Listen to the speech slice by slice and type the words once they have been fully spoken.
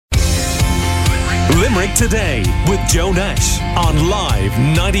Limerick Today with Joe Nash on Live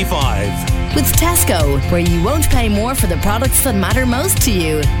 95. With Tesco, where you won't pay more for the products that matter most to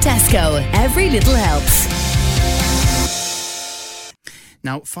you. Tesco, every little helps.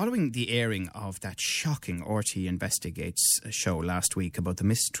 Now, following the airing of that shocking RTÉ Investigates show last week about the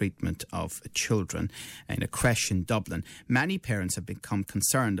mistreatment of children in a creche in Dublin, many parents have become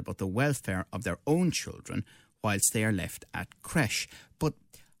concerned about the welfare of their own children whilst they are left at creche. But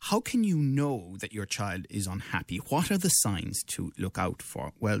how can you know that your child is unhappy? What are the signs to look out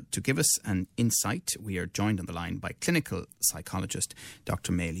for? Well, to give us an insight, we are joined on the line by clinical psychologist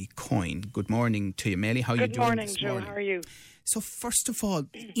Dr. Maile Coyne. Good morning to you, Maile. How are you doing? Good morning, Joe. How are you? So first of all,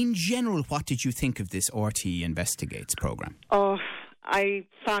 in general, what did you think of this RTÉ Investigates programme? Oh, I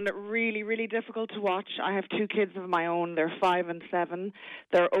found it really, really difficult to watch. I have two kids of my own. They're 5 and 7.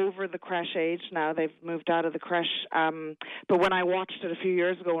 They're over the creche age now. They've moved out of the creche. But when I watched it a few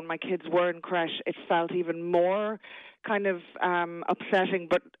years ago when my kids were in creche, it felt even more kind of upsetting.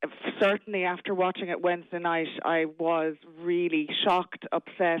 But certainly after watching it Wednesday night, I was really shocked,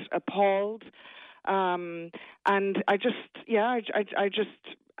 upset, appalled. And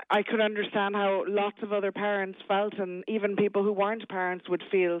I could understand how lots of other parents felt, and even people who weren't parents would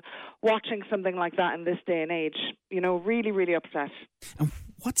feel watching something like that in this day and age. You know, really, really upset. And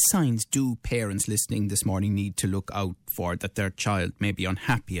what signs do parents listening this morning need to look out for that their child may be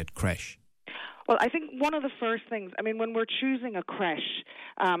unhappy at creche? Well, I think one of the first things, I mean, when we're choosing a creche,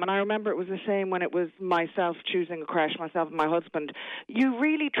 and I remember it was the same when it was myself choosing a creche, myself and my husband, you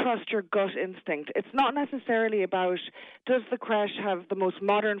really trust your gut instinct. It's not necessarily about, does the creche have the most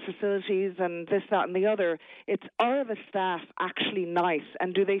modern facilities and this, that and the other. It's, are the staff actually nice,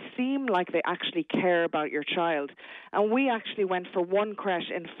 and do they seem like they actually care about your child? And we actually went for one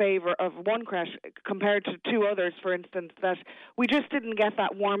creche in favour of one creche compared to two others, for instance, that we just didn't get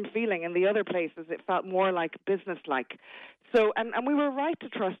that warm feeling in the other places. It felt more like business-like. So, and we were right to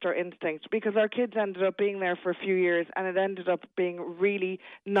trust our instincts, because our kids ended up being there for a few years, and it ended up being a really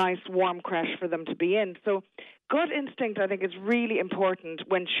nice, warm creche for them to be in. So gut instinct, I think, is really important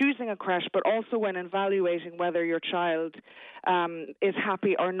when choosing a creche, but also when evaluating whether your child is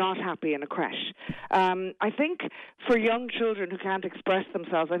happy or not happy in a creche. I think for young children who can't express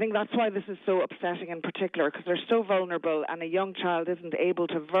themselves, I think that's why this is so upsetting in particular, because they're so vulnerable, and a young child isn't able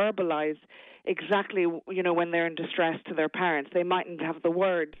to verbalise exactly, you know, when they're in distress to their parents. They mightn't have the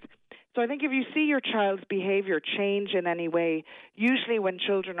words. So I think if you see your child's behaviour change in any way, usually when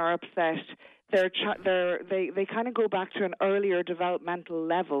children are upset, they kind of go back to an earlier developmental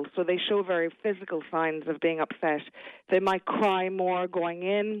level. So they show very physical signs of being upset. They might cry more going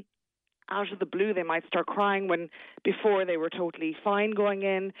in. Out of the blue, they might start crying when before they were totally fine going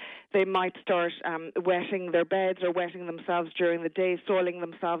in. They might start wetting their beds or wetting themselves during the day, soiling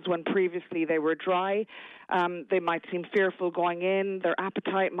themselves when previously they were dry. They might seem fearful going in. Their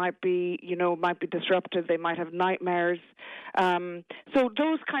appetite might be disrupted. They might have nightmares. So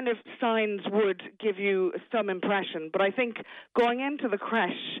those kind of signs would give you some impression. But I think going into the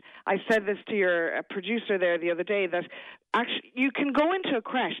creche, I said this to your producer there the other day, that actually you can go into a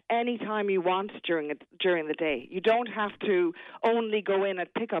creche any time you want during the day. You don't have to only go in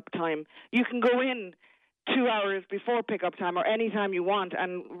at pickup time. You can go in 2 hours before pickup time or any time you want,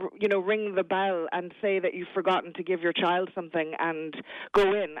 and ring the bell and say that you've forgotten to give your child something, and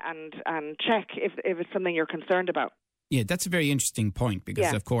go in and check if it's something you're concerned about. Yeah, that's a very interesting point,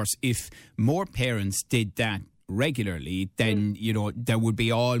 because of course if more parents did that regularly, then there would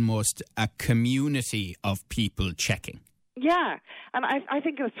be almost a community of people checking. Yeah, and I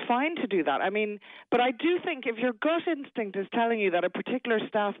think it's fine to do that. I mean, but I do think if your gut instinct is telling you that a particular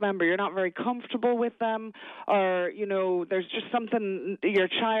staff member, you're not very comfortable with them, or, there's just something, your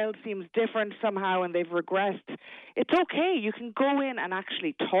child seems different somehow and they've regressed, it's okay. You can go in and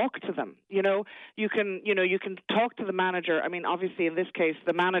actually talk to them. You can talk to the manager. I mean, obviously in this case,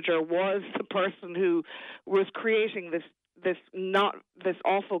 the manager was the person who was creating this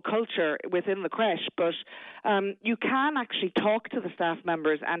awful culture within the creche, but you can actually talk to the staff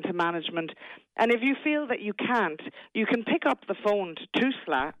members and to management. And if you feel that you can't, you can pick up the phone to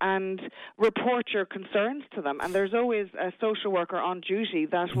TUSLA and report your concerns to them. And there's always a social worker on duty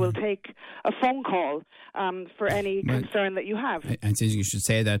that will take a phone call for any concern that you have. And so you should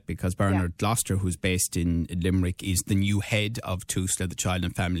say that, because Bernard Gloucester, who's based in Limerick, is the new head of TUSLA, the Child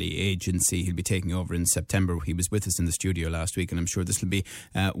and Family Agency. He'll be taking over in September. He was with us in the studio last week, and I'm sure this will be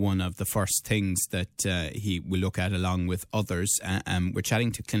one of the first things that he will look at along with others. We're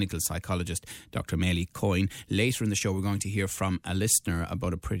chatting to clinical psychologist Dr. Méili Coyne. Later in the show, we're going to hear from a listener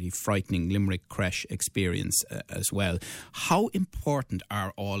about a pretty frightening Limerick creche experience as well. How important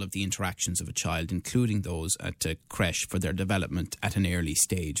are all of the interactions of a child, including those at a creche, for their development at an early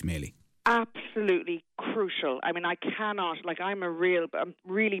stage, Méili? Absolutely crucial. I mean, I'm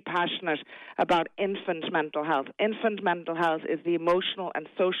really passionate about infant mental health. Infant mental health is the emotional and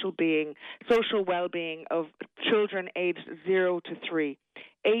social well-being of children aged 0 to 3.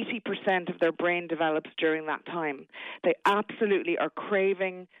 80% of their brain develops during that time. They absolutely are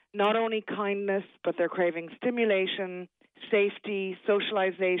craving not only kindness, but they're craving stimulation, safety,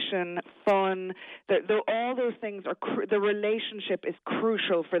 socialization, fun. All those things are the relationship is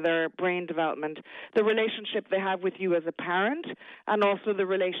crucial for their brain development. The relationship they have with you as a parent, and also the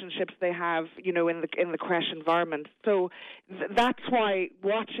relationships they have, in the creche environment. So that's why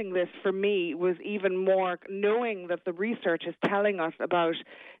watching this for me was even more, knowing that the research is telling us about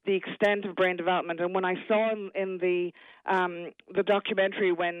the extent of brain development. And when I saw in the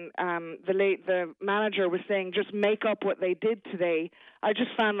documentary when the manager was saying just make up what they did today, I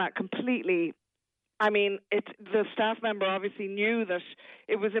just found that completely. I mean, the staff member obviously knew that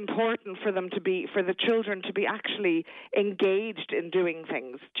it was important for the children to be actually engaged in doing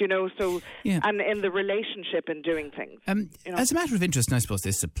things, and in the relationship in doing things. As a matter of interest, and I suppose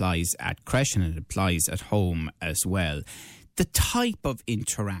this applies at creche and it applies at home as well, the type of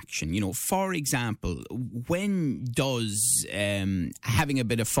interaction, for example, when does having a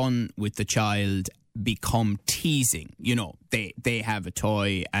bit of fun with the child become teasing? They have a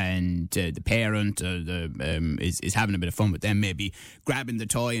toy and the parent is having a bit of fun with them, maybe grabbing the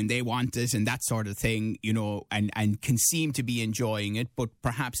toy and they want it and that sort of thing, and can seem to be enjoying it, but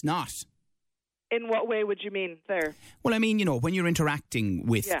perhaps not. In what way would you mean there? Well, I mean, when you're interacting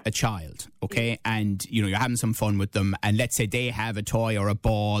with a child, okay, and, you're having some fun with them, and let's say they have a toy or a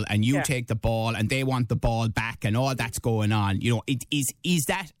ball, and you take the ball, and they want the ball back, and all that's going on, is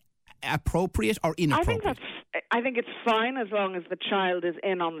that appropriate or inappropriate? I think it's fine as long as the child is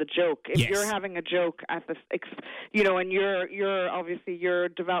in on the joke. If you're having a joke at the, and you're obviously your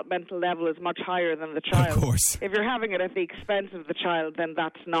developmental level is much higher than the child. Of course. If you're having it at the expense of the child, then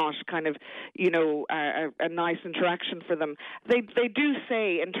that's not kind of, a nice interaction for them. They do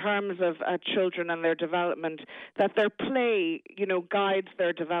say in terms of children and their development that their play, guides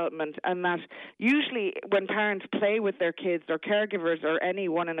their development, and that usually when parents play with their kids or caregivers or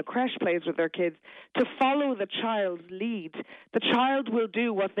anyone in a creche plays with their kids, to follow the child's lead, the child will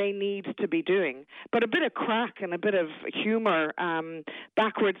do what they need to be doing. But a bit of crack and a bit of humour,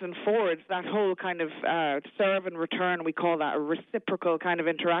 backwards and forwards, that whole kind of serve and return, we call that a reciprocal kind of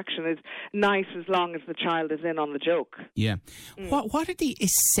interaction, is nice as long as the child is in on the joke. Yeah. What are the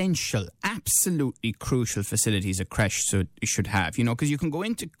essential, absolutely crucial facilities a creche should have? Because you can go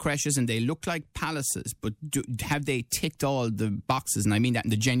into creches and they look like palaces, but have they ticked all the boxes? And I mean that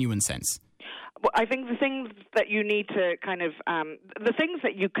in the genuine sense. Well, I think the things that you need to kind of, the things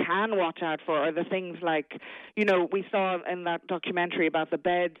that you can watch out for are the things like, we saw in that documentary about the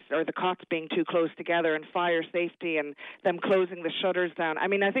beds or the cots being too close together and fire safety and them closing the shutters down. I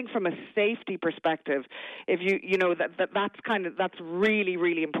mean, I think from a safety perspective, if that's really,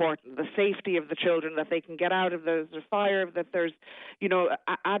 really important. The safety of the children, that they can get out of the fire, that there's,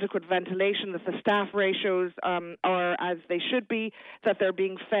 adequate ventilation, that the staff ratios are as they should be, that they're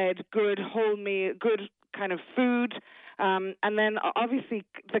being fed good, whole meal, good kind of food, and then obviously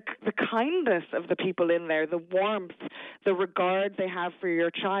the kindness of the people in there, the warmth, the regard they have for your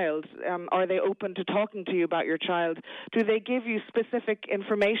child. Are they open to talking to you about your child? Do they give you specific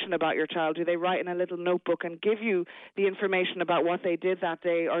information about your child? Do they write in a little notebook and give you the information about what they did that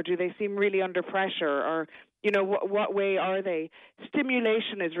day, or do they seem really under pressure, or what way are they?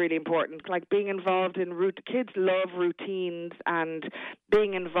 Stimulation is really important, like being involved in kids love routines and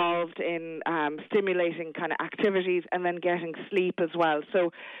being involved in stimulating kind of activities and then getting sleep as well.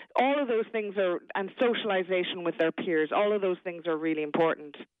 So all of those things and socialization with their peers, all of those things are really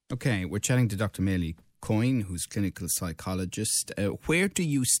important. Okay, we're chatting to Dr. Méili Coyne, who's clinical psychologist. Where do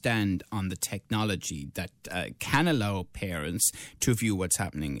you stand on the technology that can allow parents to view what's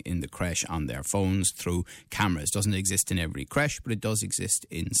happening in the creche on their phones through cameras? Doesn't exist in every creche, but it does exist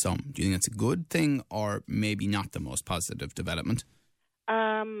in some. Do you think that's a good thing or maybe not the most positive development?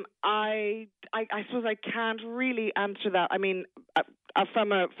 I suppose I can't really answer that. I mean,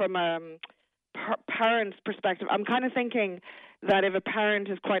 from a parent's perspective, I'm kind of thinking that if a parent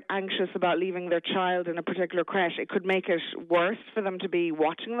is quite anxious about leaving their child in a particular creche, it could make it worse for them to be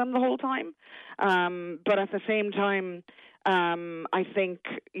watching them the whole time. But at the same time, I think,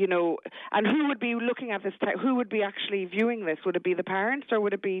 and who would be looking at this? Who would be actually viewing this? Would it be the parents or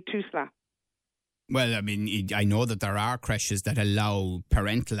would it be TUSLA? Well, I mean, I know that there are creches that allow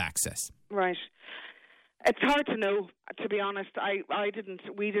parental access. Right. It's hard to know, to be honest.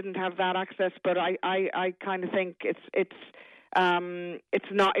 We didn't have that access, but I kind of think it's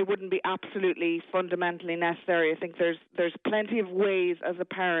not. It wouldn't be absolutely fundamentally necessary. I think there's plenty of ways as a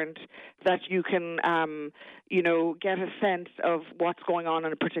parent that you can get a sense of what's going on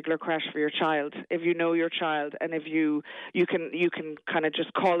in a particular creche for your child. If you know your child, and if you can kind of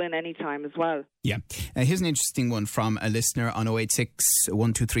just call in any time as well. Yeah. Here's an interesting one from a listener on 086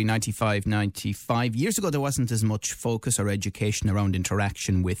 123 95 95. Years ago, there wasn't as much focus or education around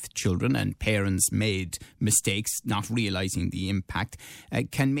interaction with children, and parents made mistakes, not realising the impact.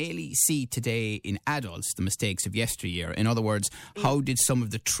 Can Méili see today in adults the mistakes of yesteryear? In other words, how did some of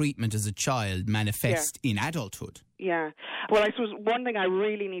the treatment as a child manifest in adulthood? Yeah. Well, I suppose one thing I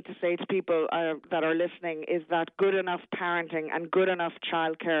really need to say to people that are listening is that good enough parenting and good enough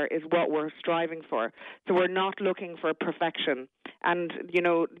childcare is what we're striving for. So we're not looking for perfection. And,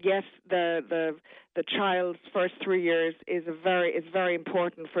 yes, the child's first 3 years is very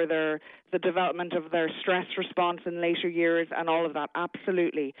important for the development of their stress response in later years and all of that.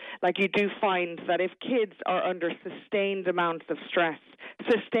 Absolutely. Like, you do find that if kids are under sustained amounts of stress,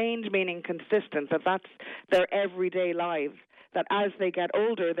 sustained meaning consistent, that's their everyday lives, that as they get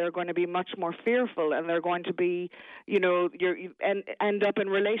older, they're going to be much more fearful, and they're going to be, end up in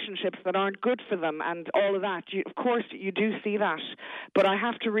relationships that aren't good for them, and all of that. Of course, you do see that, but I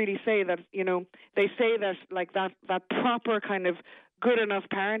have to really say that, they say that like that proper kind of good enough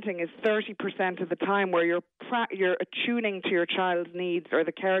parenting is 30% of the time, where you're attuning to your child's needs, or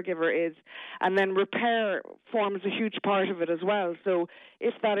the caregiver is, and then repair forms a huge part of it as well. So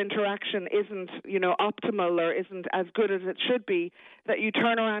if that interaction isn't, optimal or isn't as good as it should be, that you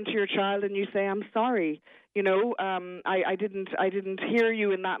turn around to your child and you say, "I'm sorry, I didn't hear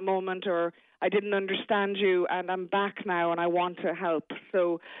you in that moment," or "I didn't understand you, and I'm back now and I want to help."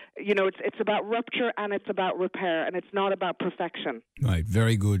 So, it's about rupture and it's about repair, and it's not about perfection. Right,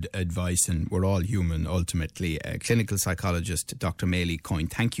 very good advice, and we're all human ultimately. Clinical psychologist Dr. Méili Coyne,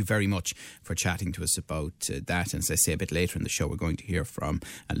 thank you very much for chatting to us about that. And as I say, a bit later in the show, we're going to hear from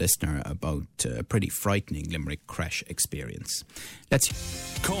a listener about a pretty frightening Limerick creche experience.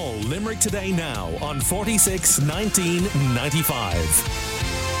 Let's call Limerick today now on 46 19 95.